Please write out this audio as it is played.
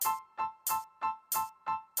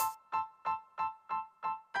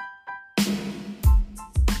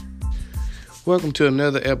Welcome to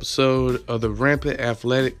another episode of the Rampant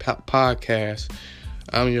Athletic Podcast.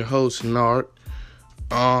 I'm your host, Nart.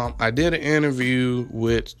 I did an interview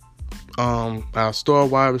with our star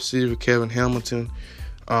wide receiver, Kevin Hamilton,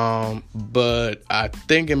 but I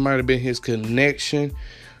think it might have been his connection.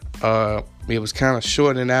 It was kind of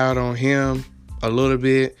shortening out on him a little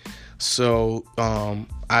bit, so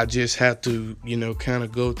I just had to, kind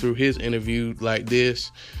of go through his interview like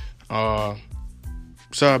this. Sorry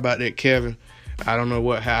about that, Kevin. I don't know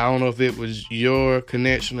if it was your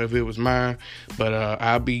connection or if it was mine, but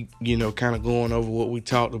I'll be, kind of going over what we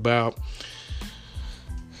talked about.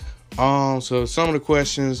 So some of the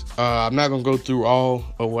questions, I'm not going to go through all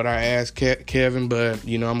of what I asked Kevin, but,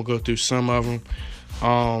 I'm going to go through some of them.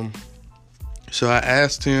 So I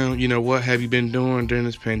asked him, what have you been doing during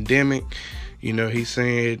this pandemic? He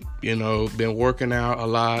said, been working out a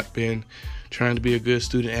lot, been trying to be a good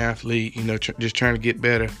student athlete, just trying to get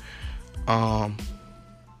better. And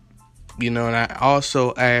I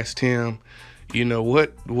also asked him,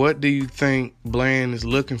 what do you think Bland is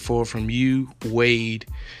looking for from you, Wade,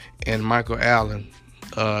 and Michael Allen?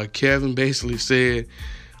 Kevin basically said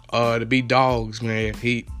to be dogs, man.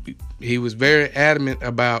 He was very adamant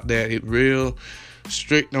about that. He real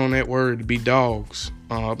strict on that word, to be dogs.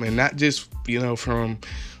 And not just, from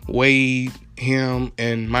Wade, him,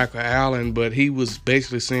 and Michael Allen, but he was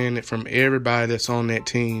basically saying it from everybody that's on that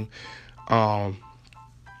team. And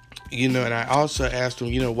I also asked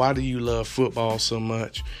him, why do you love football so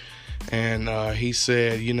much? And he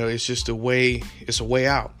said, it's just a way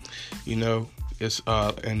out. It's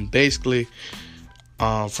and basically,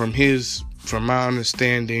 from my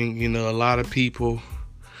understanding, a lot of people,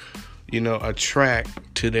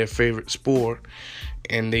 attract to their favorite sport,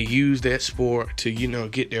 and they use that sport to,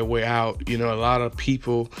 get their way out. A lot of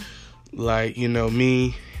people like,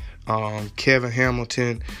 me, Kevin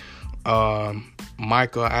Hamilton,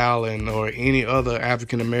 Michael Allen, or any other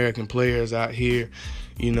African-American players out here,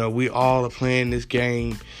 we all are playing this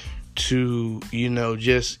game to,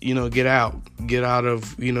 just, get out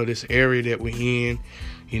of, this area that we're in.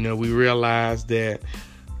 We realize that,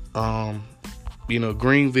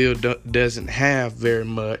 Greenville doesn't have very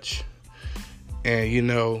much,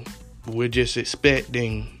 and, we're just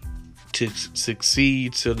expecting to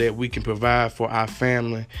succeed so that we can provide for our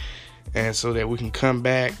family and so that we can come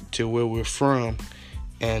back to where we're from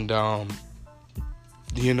and,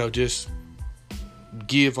 just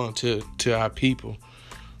give unto our people.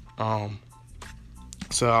 So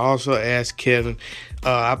I also asked Kevin,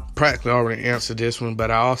 I practically already answered this one,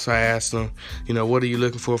 but I also asked him, what are you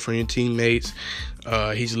looking for from your teammates?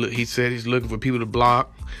 He said he's looking for people to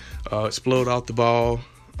block, explode off the ball,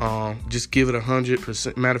 just give it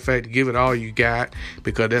 100%. Matter of fact, give it all you got,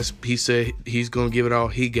 because he said he's going to give it all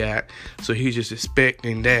he got. So he's just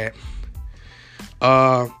expecting that.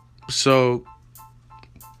 So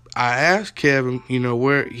I asked Kevin,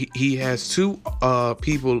 where he has two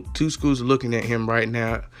schools looking at him right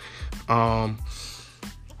now.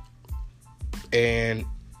 And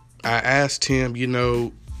I asked him,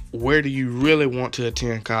 where do you really want to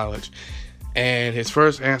attend college? And his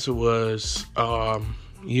first answer was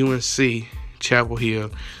UNC, Chapel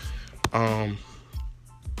Hill.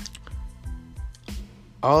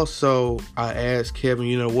 Also, I asked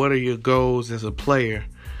Kevin, what are your goals as a player?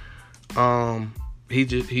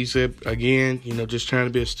 He said, again, just trying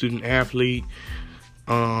to be a student athlete,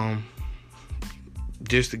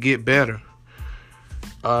 just to get better.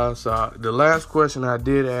 So the last question I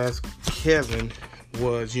did ask Kevin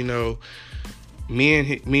was, me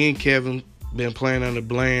and Kevin been playing under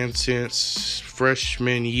Bland since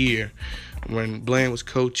freshman year when Bland was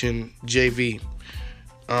coaching JV.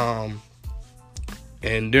 And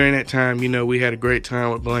during that time, we had a great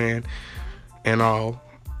time with Bland and all.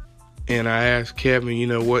 And I asked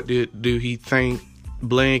Kevin, what do he think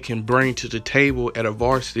Bland can bring to the table at a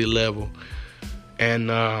varsity level?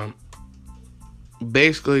 And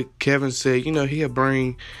basically, Kevin said, he'll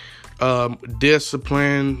bring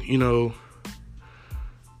discipline,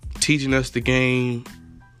 teaching us the game,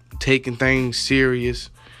 taking things serious,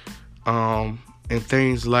 and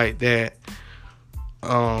things like that.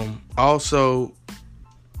 Also,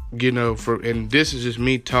 and this is just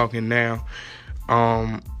me talking now,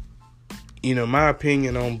 my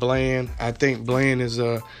opinion on Bland, I think Bland is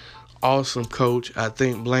a awesome coach. I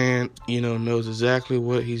think Bland, knows exactly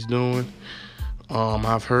what he's doing.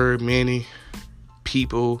 I've heard many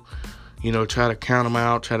people, try to count him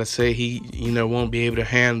out, try to say he, won't be able to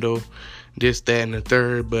handle this, that, and the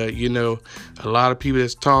third. But, a lot of people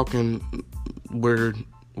that's talking were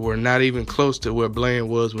were not even close to where Bland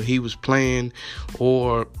was when he was playing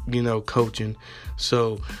or, coaching.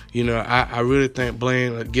 So, I really think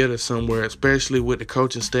Bland will get us somewhere, especially with the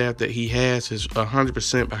coaching staff that he has is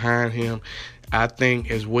 100% behind him. I think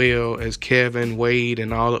as well as Kevin, Wade,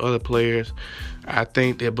 and all the other players, I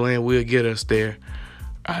think that Bland will get us there.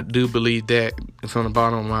 I do believe that from the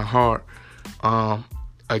bottom of my heart.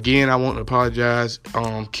 Again, I want to apologize.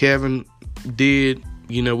 Kevin did,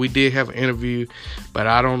 we did have an interview, but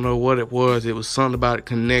I don't know what it was. It was something about a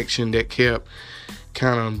connection that kept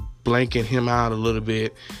kind of blanking him out a little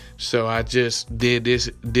bit. So I just did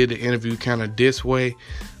the interview kind of this way.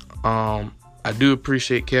 I do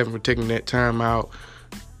appreciate Kevin for taking that time out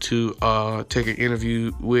to take an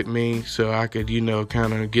interview with me so I could,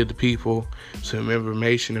 kind of give the people some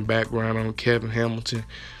information and background on Kevin Hamilton.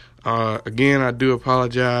 Again, I do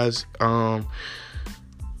apologize.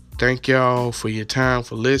 Thank y'all for your time,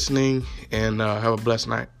 for listening, and have a blessed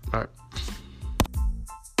night. All right.